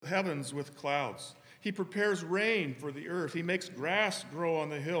heavens with clouds. He prepares rain for the earth. He makes grass grow on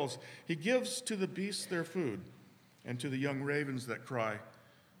the hills. He gives to the beasts their food, and to the young ravens that cry.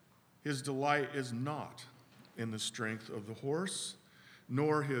 His delight is not in the strength of the horse,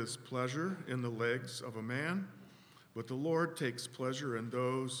 nor his pleasure in the legs of a man, but the Lord takes pleasure in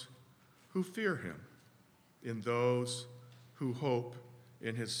those who fear him, in those who hope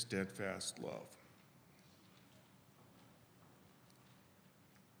in his steadfast love.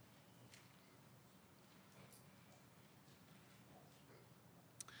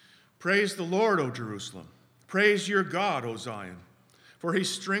 Praise the Lord, O Jerusalem. Praise your God, O Zion. For he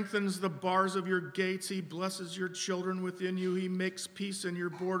strengthens the bars of your gates. He blesses your children within you. He makes peace in your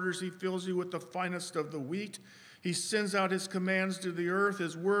borders. He fills you with the finest of the wheat. He sends out his commands to the earth.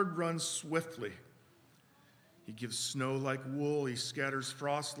 His word runs swiftly. He gives snow like wool. He scatters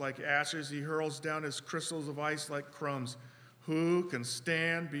frost like ashes. He hurls down his crystals of ice like crumbs. Who can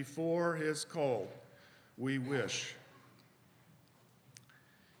stand before his cold? We wish.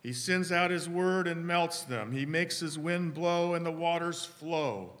 He sends out his word and melts them. He makes his wind blow and the waters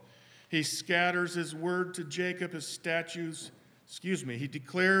flow. He scatters his word to Jacob, he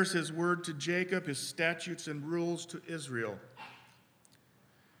declares his word to Jacob, his statutes and rules to Israel.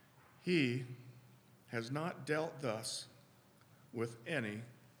 He has not dealt thus with any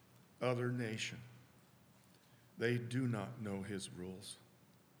other nation. They do not know his rules.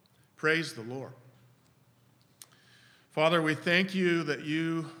 Praise the Lord. Father, we thank you that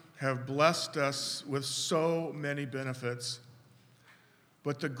you have blessed us with so many benefits,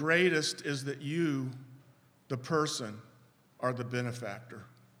 but the greatest is that you, the person, are the benefactor.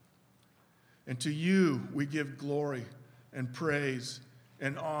 And to you we give glory and praise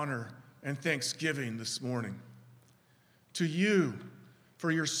and honor and thanksgiving this morning. To you,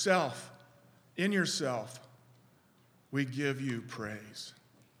 for yourself, in yourself, we give you praise.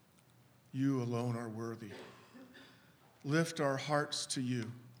 You alone are worthy. Lift our hearts to you.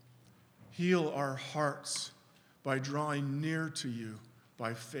 Heal our hearts by drawing near to you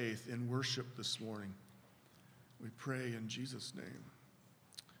by faith in worship this morning. We pray in Jesus' name.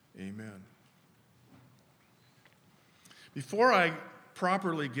 Amen. Before I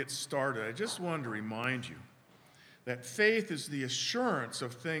properly get started, I just wanted to remind you that faith is the assurance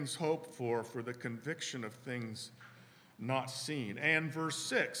of things hoped for the conviction of things not seen. And verse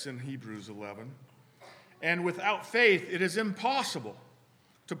 6 in Hebrews 11, and without faith it is impossible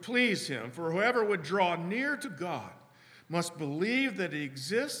to please him, for whoever would draw near to God must believe that he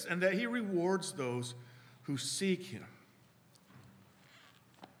exists and that he rewards those who seek him.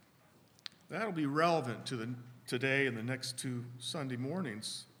 That'll be relevant to today and the next two Sunday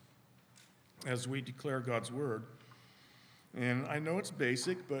mornings as we declare God's word. And I know it's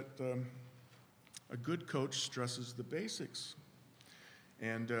basic, but a good coach stresses the basics.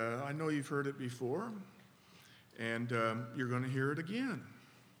 And I know you've heard it before, and you're going to hear it again.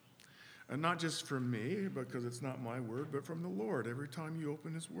 And not just from me, because it's not my word, but from the Lord every time you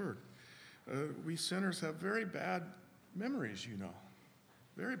open his word. We sinners have very bad memories, you know.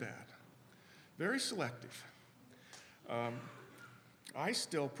 Very bad. Very selective. I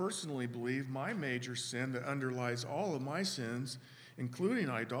still personally believe my major sin that underlies all of my sins, including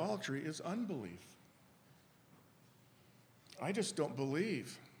idolatry, is unbelief. I just don't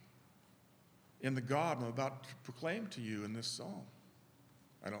believe in the God I'm about to proclaim to you in this psalm.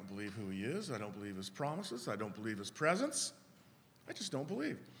 I don't believe who he is. I don't believe his promises. I don't believe his presence. I just don't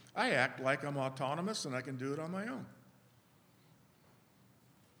believe. I act like I'm autonomous and I can do it on my own.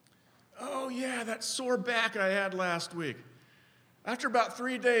 Oh yeah, that sore back I had last week. After about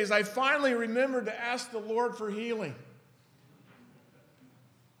 3 days, I finally remembered to ask the Lord for healing.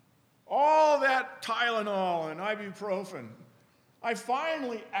 All that Tylenol and ibuprofen, I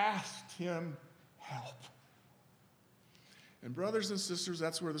finally asked him help. And brothers and sisters,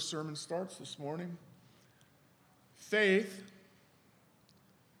 that's where the sermon starts this morning. Faith,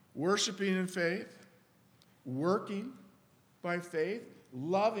 worshiping in faith, working by faith,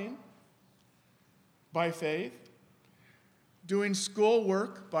 loving by faith, doing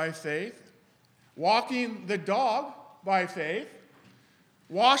schoolwork by faith, walking the dog by faith,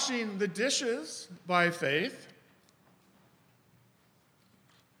 washing the dishes by faith,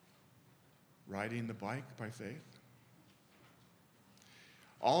 riding the bike by faith.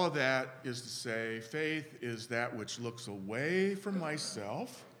 All of that is to say, faith is that which looks away from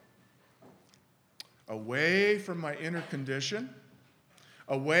myself, away from my inner condition,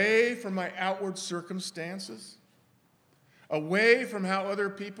 away from my outward circumstances, away from how other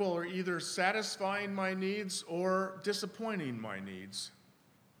people are either satisfying my needs or disappointing my needs,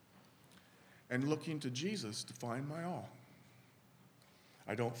 and looking to Jesus to find my all.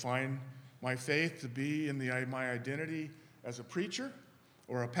 I don't find my faith to be in my identity as a preacher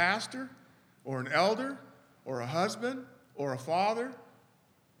or a pastor or an elder or a husband or a father,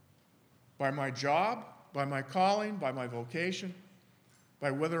 by my job, by my calling, by my vocation,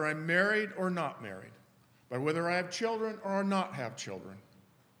 by whether I'm married or not married, by whether I have children or not have children.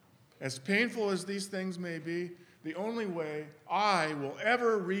 As painful as these things may be, the only way I will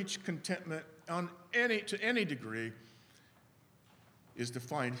ever reach contentment to any degree is to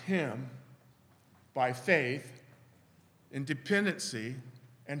find him by faith, in dependency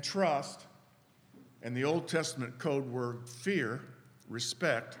and trust, and the Old Testament code word fear,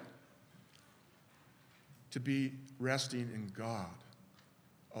 respect, to be resting in God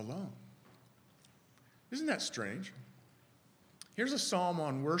alone. Isn't that strange? Here's a psalm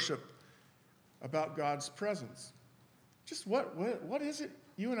on worship about God's presence. Just what is it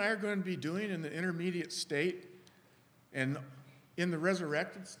you and I are going to be doing in the intermediate state and in the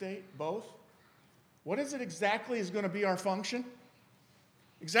resurrected state, both? What is it exactly is going to be our function?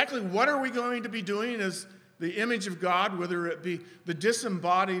 Exactly what are we going to be doing as the image of God, whether it be the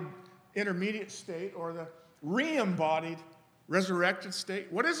disembodied intermediate state or the re-embodied resurrected state?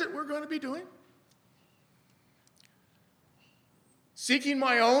 What is it we're going to be doing? Seeking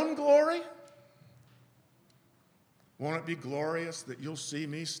my own glory? Won't it be glorious that you'll see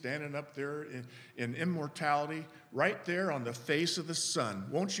me standing up there in immortality, right there on the face of the sun?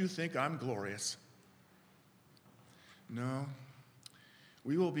 Won't you think I'm glorious? No.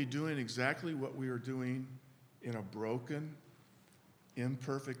 We will be doing exactly what we are doing in a broken,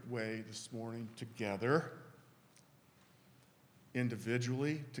 imperfect way this morning together,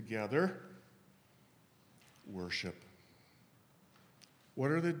 individually together. Worship.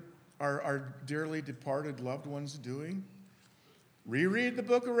 What are our dearly departed loved ones doing? Reread the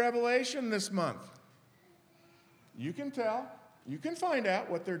book of Revelation this month. You can tell. You can find out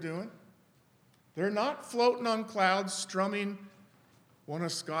what they're doing. They're not floating on clouds strumming one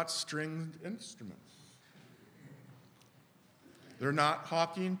of Scott's stringed instruments. They're not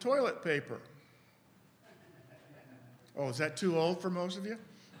hawking toilet paper. Oh, is that too old for most of you?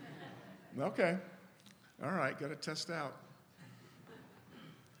 Okay. All right, got to test out.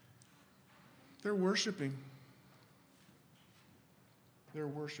 They're worshiping. They're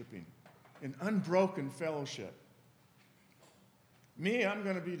worshiping in unbroken fellowship. Me, I'm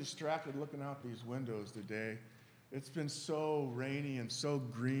going to be distracted looking out these windows today. It's been so rainy and so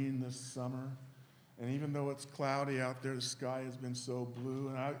green this summer. And even though it's cloudy out there, the sky has been so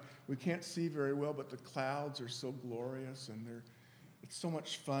blue. And we can't see very well, but the clouds are so glorious. And it's so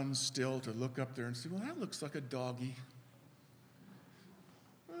much fun still to look up there and see, well, that looks like a doggy.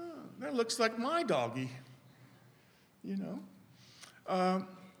 That looks like my doggy, you know.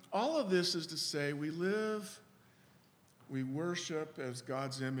 All of this is to say we worship as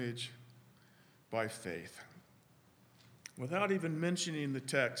God's image by faith. Without even mentioning the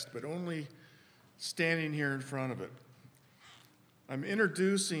text, but only standing here in front of it, I'm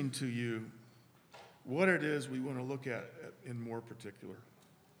introducing to you what it is we want to look at in more particular.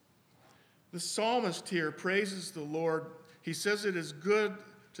 The psalmist here praises the Lord. He says it is good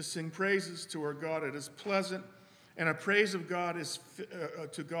to sing praises to our God. It is pleasant, and a praise of God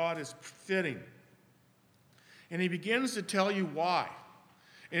to God is fitting. And he begins to tell you why.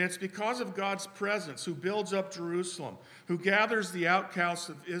 And it's because of God's presence, who builds up Jerusalem, who gathers the outcasts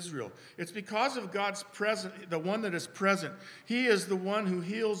of Israel. It's because of God's presence, the one that is present. He is the one who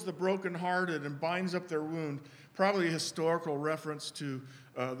heals the brokenhearted and binds up their wound. Probably a historical reference to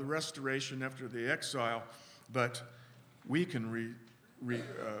the restoration after the exile, but we can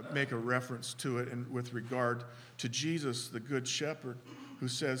make a reference to it with regard to Jesus, the Good Shepherd, who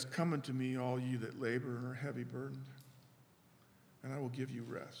says, "Come unto me, all you that labor and are heavy burdened, and I will give you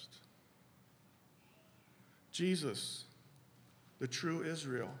rest." Jesus, the true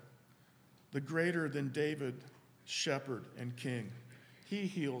Israel, the greater than David, shepherd and king, he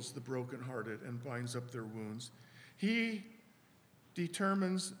heals the brokenhearted and binds up their wounds. He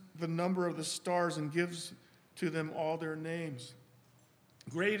determines the number of the stars and gives to them all their names.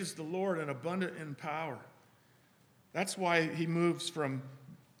 Great is the Lord and abundant in power. That's why he moves from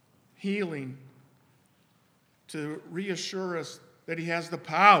healing to reassure us that he has the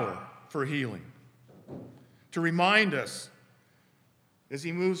power for healing. To remind us as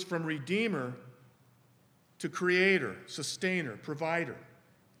he moves from Redeemer to Creator, Sustainer, Provider.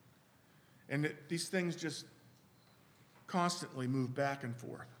 And these things just constantly move back and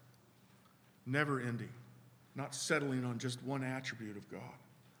forth, never ending, not settling on just one attribute of God,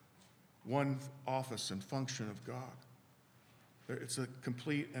 one office and function of God. It's a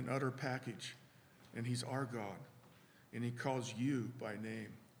complete and utter package, and he's our God. And he calls you by name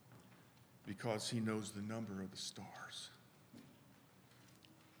because he knows the number of the stars.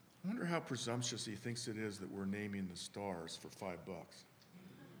 I wonder how presumptuous he thinks it is that we're naming the stars for $5.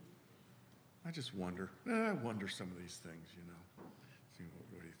 I just wonder. I wonder some of these things, See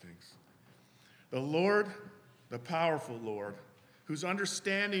what he thinks. The Lord, the powerful Lord, whose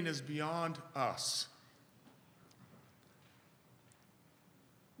understanding is beyond us.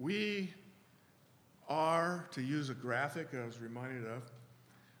 We are, to use a graphic I was reminded of,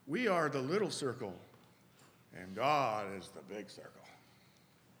 we are the little circle, and God is the big circle.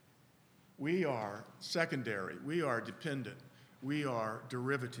 We are secondary. We are dependent. We are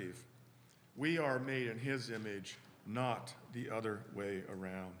derivative. We are made in his image, not the other way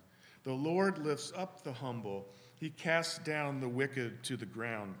around. The Lord lifts up the humble. He casts down the wicked to the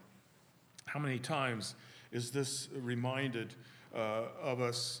ground. How many times is this reminded of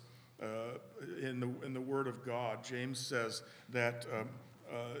us in the Word of God? James says that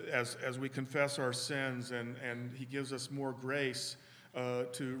as we confess our sins and he gives us more grace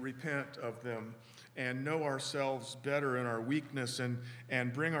to repent of them and know ourselves better in our weakness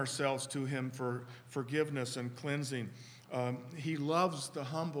and bring ourselves to him for forgiveness and cleansing. He loves the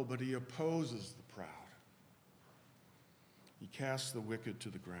humble, but he opposes the proud. He casts the wicked to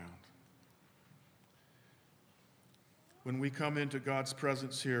the ground. When we come into God's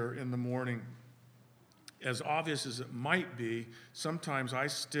presence here in the morning, as obvious as it might be, sometimes I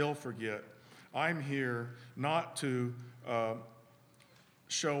still forget. I'm here not to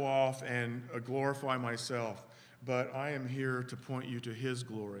show off and glorify myself, but I am here to point you to his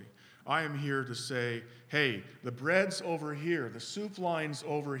glory. I am here to say, hey, the bread's over here, the soup line's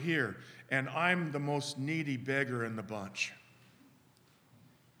over here, and I'm the most needy beggar in the bunch.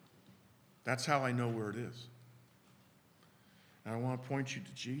 That's how I know where it is. And I want to point you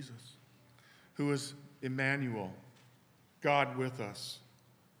to Jesus, who is Emmanuel, God with us,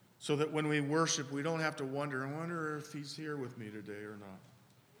 so that when we worship, we don't have to wonder, I wonder if he's here with me today or not.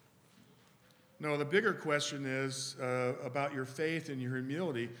 No, the bigger question is about your faith and your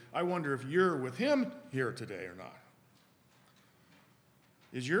humility. I wonder if you're with him here today or not.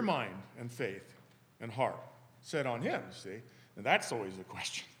 Is your mind and faith and heart set on him, see? And that's always the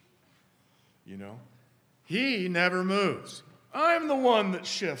question. He never moves. I'm the one that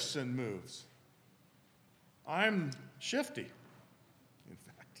shifts and moves. I'm shifty, in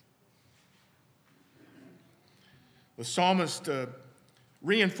fact. The psalmist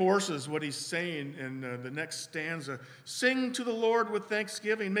reinforces what he's saying in the next stanza. Sing to the Lord with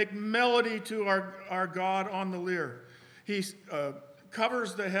thanksgiving. Make melody to our God on the lyre. He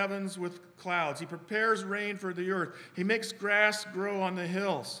covers the heavens with clouds. He prepares rain for the earth. He makes grass grow on the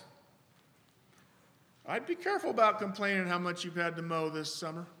hills. I'd be careful about complaining how much you've had to mow this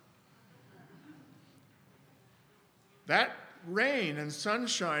summer. That rain and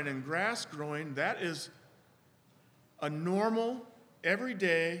sunshine and grass growing, that is a normal,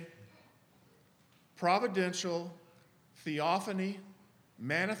 everyday, providential theophany,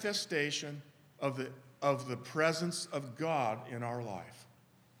 manifestation of the presence of God in our life.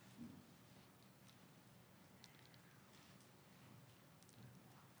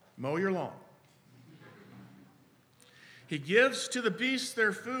 Mow your lawn. He gives to the beasts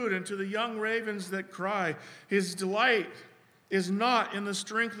their food and to the young ravens that cry. His delight is not in the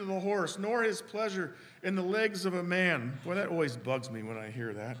strength of the horse, nor his pleasure in the legs of a man. Boy, that always bugs me when I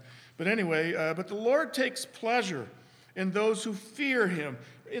hear that. But anyway, but the Lord takes pleasure in those who fear him.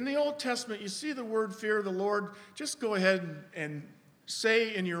 In the Old Testament, you see the word fear of the Lord. Just go ahead and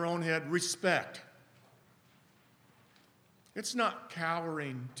say in your own head, respect. It's not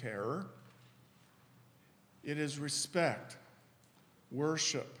cowering terror. It is respect,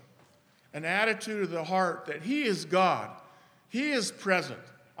 worship, an attitude of the heart that he is God. He is present.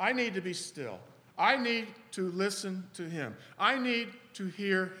 I need to be still. I need to listen to him. I need to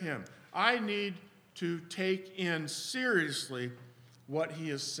hear him. I need to take in seriously what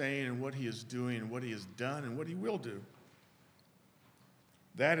he is saying and what he is doing and what he has done and what he will do.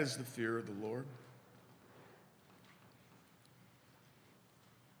 That is the fear of the Lord.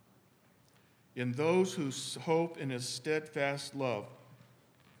 In those who hope in his steadfast love.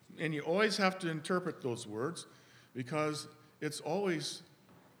 And you always have to interpret those words because it's always,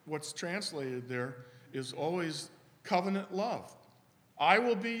 what's translated there is always covenant love. I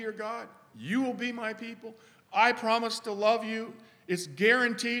will be your God. You will be my people. I promise to love you. It's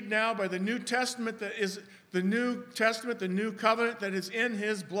guaranteed now by the New Testament that is the New Testament, the new covenant that is in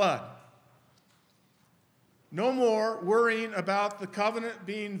his blood. No more worrying about the covenant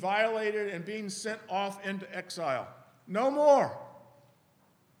being violated and being sent off into exile. No more.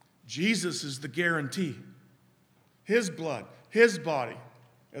 Jesus is the guarantee. his blood, his body,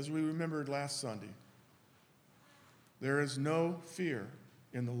 as we remembered last Sunday. There is no fear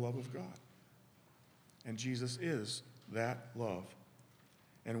in the love of God. And Jesus is that love.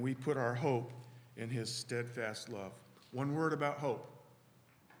 And we put our hope in his steadfast love. One word about hope.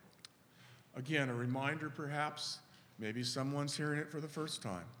 Again, a reminder perhaps, maybe someone's hearing it for the first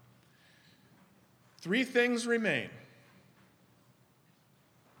time. 3 things remain: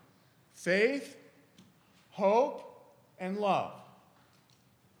 faith, hope, and love.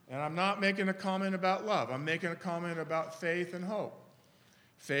 And I'm not making a comment about love. I'm making a comment about faith and hope.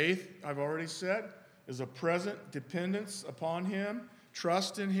 Faith, I've already said, is a present dependence upon him,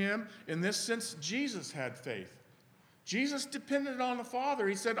 trust in him. In this sense, Jesus had faith. Jesus depended on the Father.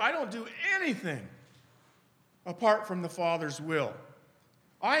 He said, I don't do anything apart from the Father's will.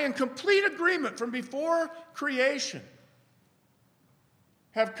 I, in complete agreement from before creation,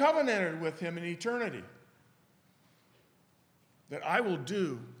 have covenanted with him in eternity that I will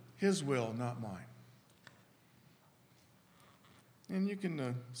do his will, not mine. And you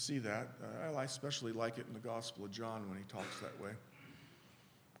can see that. I especially like it in the Gospel of John when he talks that way.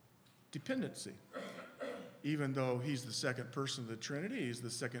 Dependency. Even though he's the second person of the Trinity, he's the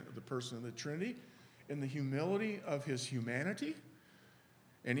second person of the Trinity in the humility of his humanity,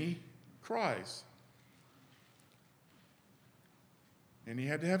 and he cries. And he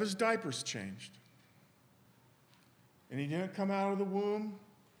had to have his diapers changed. And he didn't come out of the womb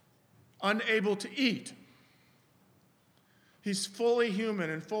unable to eat. He's fully human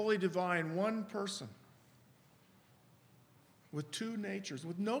and fully divine, one person with 2 natures,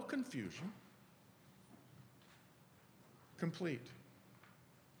 with no confusion, complete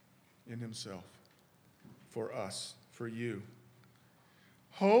in himself for us, for you.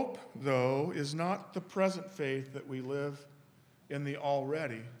 Hope, though, is not the present faith that we live in the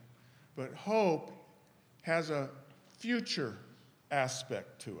already, but hope has a future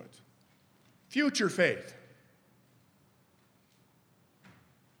aspect to it. Future faith.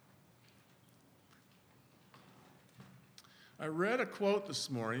 I read a quote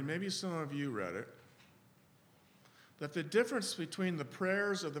this morning, maybe some of you read it, that the difference between the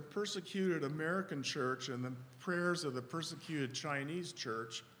prayers of the persecuted American church and the prayers of the persecuted Chinese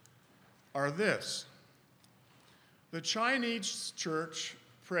church are this. The Chinese church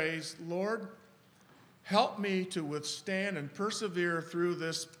prays, Lord, help me to withstand and persevere through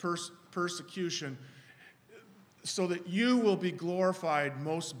this persecution so that you will be glorified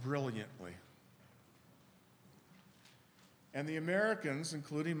most brilliantly. And the Americans,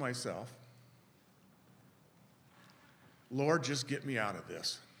 including myself, Lord, just get me out of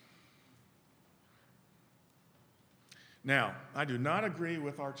this. Now, I do not agree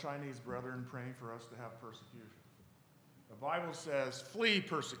with our Chinese brethren praying for us to have persecution. The Bible says, flee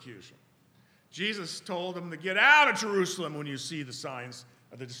persecution. Jesus told them to get out of Jerusalem when you see the signs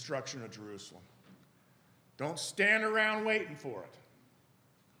of the destruction of Jerusalem. Don't stand around waiting for it.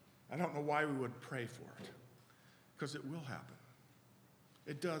 I don't know why we would pray for it, because it will happen.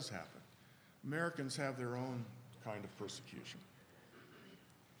 It does happen. Americans have their own kind of persecution.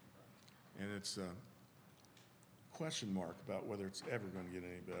 And it's a question mark about whether it's ever going to get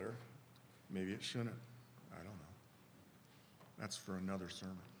any better. Maybe it shouldn't. I don't know. That's for another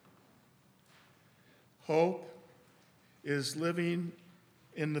sermon. Hope is living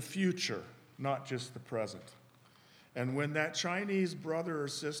in the future, not just the present. And when that Chinese brother or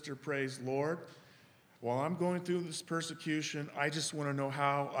sister prays, Lord, while I'm going through this persecution, I just want to know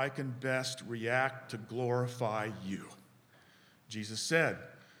how I can best react to glorify you. Jesus said,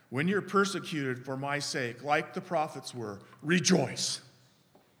 when you're persecuted for my sake, like the prophets were, rejoice.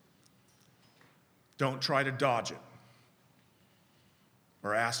 Don't try to dodge it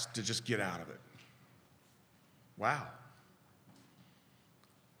or ask to just get out of it. Wow.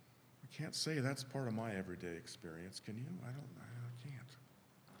 I can't say that's part of my everyday experience, can you? I can't.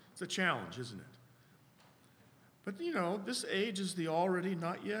 It's a challenge, isn't it? But, this age is the already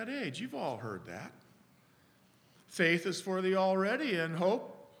not yet age. You've all heard that. Faith is for the already, and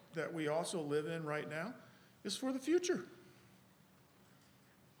hope that we also live in right now is for the future.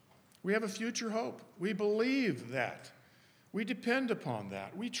 We have a future hope. We believe that. We depend upon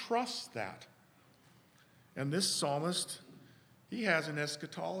that. We trust that. And this psalmist, he has an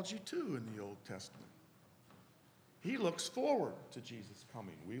eschatology too in the Old Testament. He looks forward to Jesus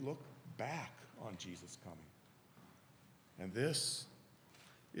coming. We look back on Jesus coming. And this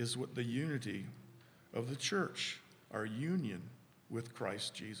is what the unity of the church, our union with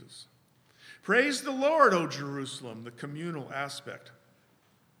Christ Jesus. Praise the Lord, O Jerusalem, the communal aspect.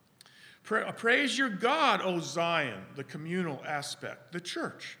 Praise your God, O Zion, the communal aspect, the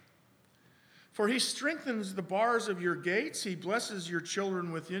church. For he strengthens the bars of your gates. He blesses your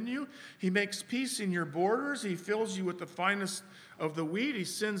children within you. He makes peace in your borders. He fills you with the finest of the wheat. He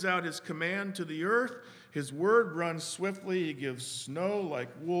sends out his command to the earth. His word runs swiftly. He gives snow like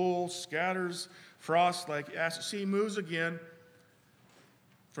wool, scatters frost like ash. See, he moves again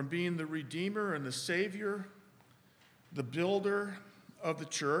from being the Redeemer and the Savior, the builder of the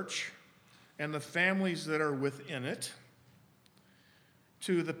church and the families that are within it,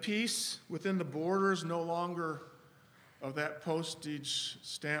 to the peace within the borders, no longer of that postage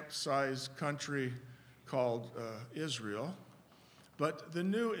stamp-sized country called Israel, but the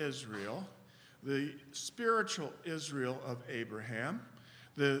new Israel, the spiritual Israel of Abraham,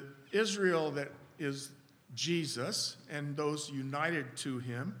 the Israel that is Jesus and those united to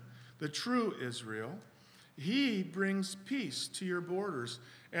him, the true Israel. He brings peace to your borders,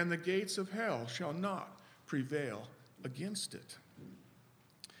 and the gates of hell shall not prevail against it.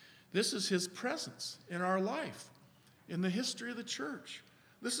 This is his presence in our life, in the history of the church.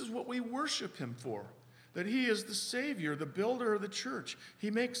 This is what we worship him for, that he is the Savior, the builder of the church. He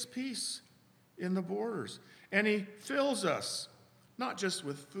makes peace in the borders, and he fills us, not just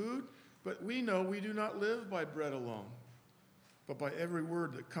with food, but we know we do not live by bread alone, but by every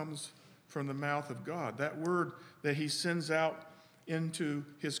word that comes from the mouth of God, that word that he sends out into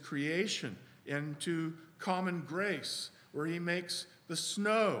his creation, into common grace, where he makes the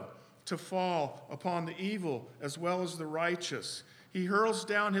snow to fall upon the evil as well as the righteous. He hurls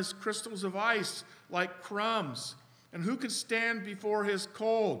down his crystals of ice like crumbs. And who could stand before his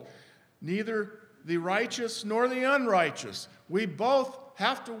cold? Neither the righteous nor the unrighteous. We both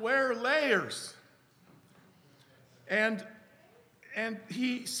have to wear layers. And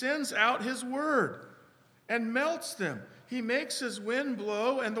he sends out his word and melts them. He makes his wind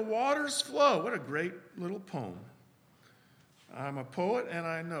blow and the waters flow. What a great little poem. I'm a poet and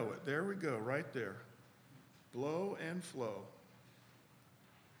I know it. There we go, right there. Blow and flow.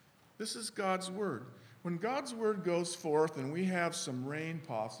 This is God's word. When God's word goes forth and we have some rain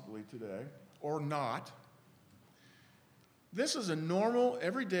possibly today, or not, this is a normal,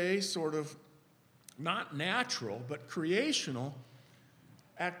 everyday sort of, not natural, but creational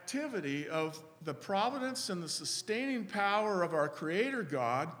activity of the providence and the sustaining power of our Creator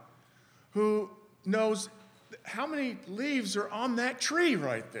God, who knows how many leaves are on that tree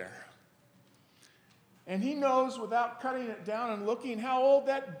right there. And he knows, without cutting it down and looking, how old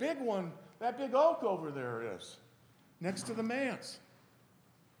that big one, that big oak over there is, next to the manse.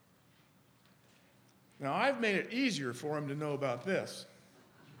 Now, I've made it easier for him to know about this.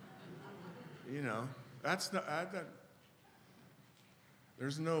 You know, that's not,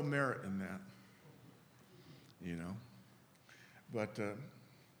 there's no merit in that, you know. But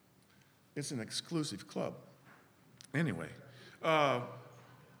it's an exclusive club. Anyway,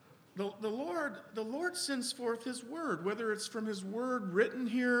 the Lord sends forth his word, whether it's from his word written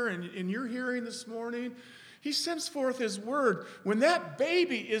here and in your hearing this morning. He sends forth his word. When that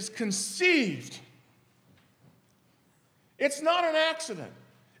baby is conceived, it's not an accident.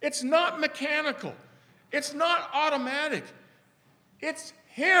 It's not mechanical. It's not automatic. It's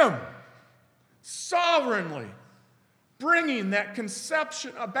him sovereignly bringing that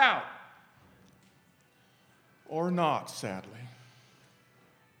conception about. Or not, sadly.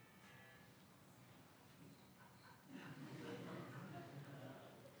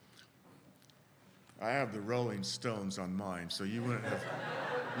 I have the Rolling Stones on mine, so you wouldn't have,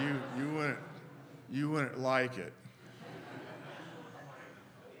 you wouldn't like it.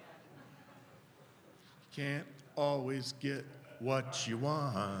 Can't always get what you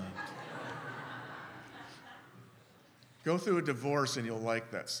want. Go through a divorce and you'll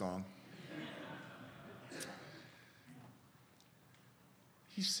like that song.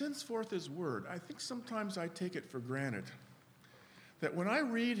 He sends forth his word. I think sometimes I take it for granted that when I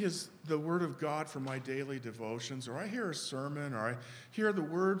read the word of God for my daily devotions, or I hear a sermon, or I hear the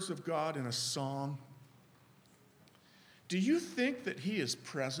words of God in a song, do you think that he is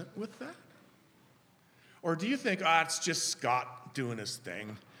present with that? Or do you think, it's just Scott doing his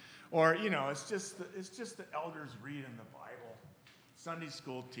thing? Or, it's just the elders reading the Bible. Sunday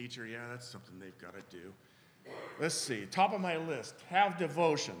school teacher, yeah, that's something they've got to do. Let's see, top of my list, have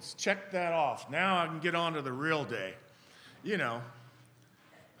devotions. Check that off. Now I can get on to the real day.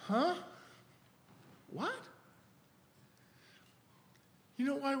 Huh? What? You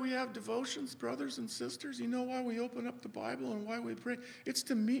know why we have devotions, brothers and sisters? You know why we open up the Bible and why we pray? It's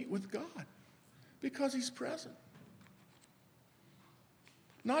to meet with God, because he's present.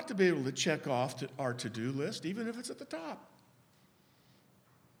 Not to be able to check off our to-do list, even if it's at the top.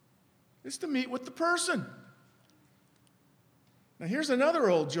 It's to meet with the person. Now here's another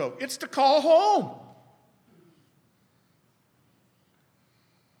old joke. It's to call home.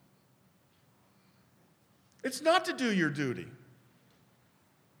 It's not to do your duty.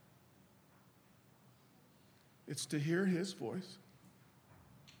 It's to hear his voice.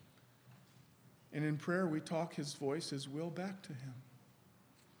 And in prayer, we talk his voice, his will back to him.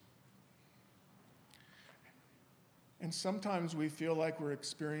 And sometimes we feel like we're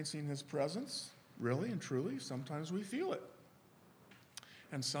experiencing his presence, really and truly. Sometimes we feel it.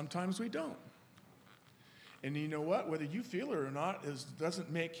 And sometimes we don't. And you know what? Whether you feel it or not doesn't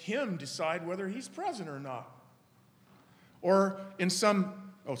make him decide whether he's present or not. Or in some,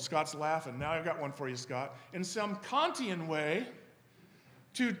 Scott's laughing. Now I've got one for you, Scott. In some Kantian way,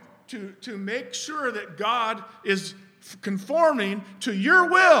 to make sure that God is conforming to your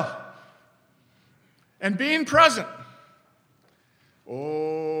will and being present.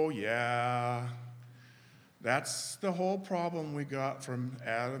 Oh, yeah. That's the whole problem we got from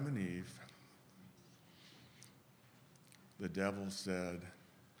Adam and Eve. The devil said,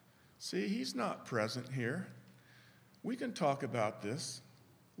 see, he's not present here. We can talk about this.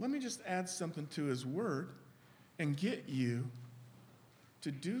 Let me just add something to his word and get you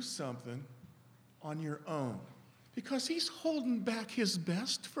to do something on your own. Because he's holding back his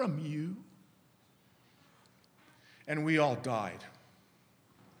best from you. And we all died.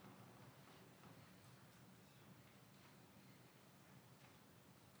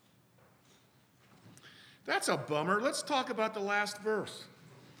 That's a bummer. Let's talk about the last verse.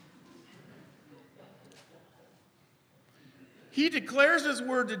 He declares his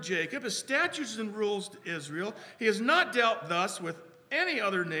word to Jacob, his statutes and rules to Israel. He has not dealt thus with any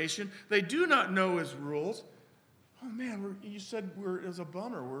other nation. They do not know his rules. Oh man, you said it was a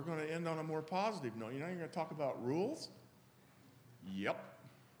bummer. We're going to end on a more positive note. You're going to talk about rules? Yep.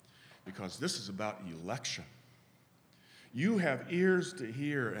 Because this is about election. You have ears to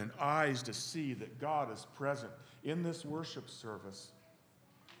hear and eyes to see that God is present in this worship service,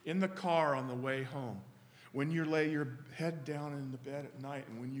 in the car on the way home, when you lay your head down in the bed at night,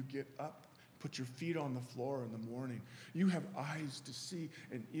 and when you get up, put your feet on the floor in the morning. You have eyes to see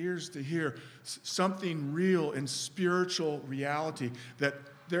and ears to hear something real and spiritual reality, that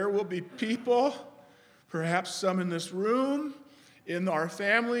there will be people, perhaps some in this room, in our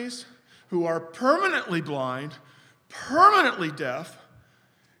families, who are permanently blind, permanently deaf,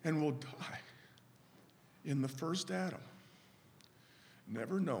 and will die in the first Adam,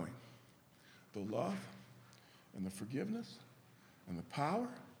 never knowing the love and the forgiveness and the power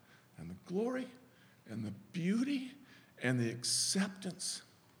and the glory and the beauty and the acceptance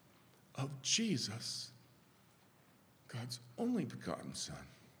of Jesus, God's only begotten Son.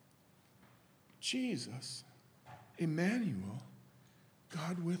 Jesus, Emmanuel,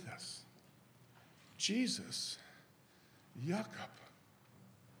 God with us. Jesus, Jacob,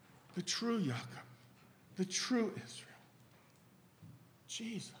 the true Jacob, the true Israel.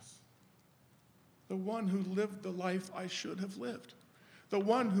 Jesus, the one who lived the life I should have lived, the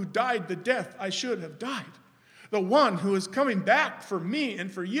one who died the death I should have died, the one who is coming back for me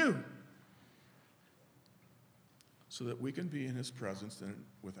and for you, so that we can be in his presence and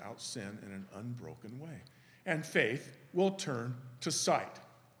without sin in an unbroken way. And faith will turn to sight.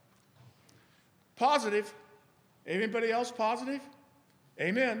 Positive. Anybody else positive?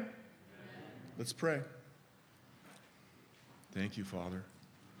 Amen. Amen. Let's pray. Thank you, Father.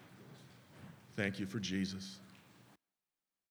 Thank you for Jesus.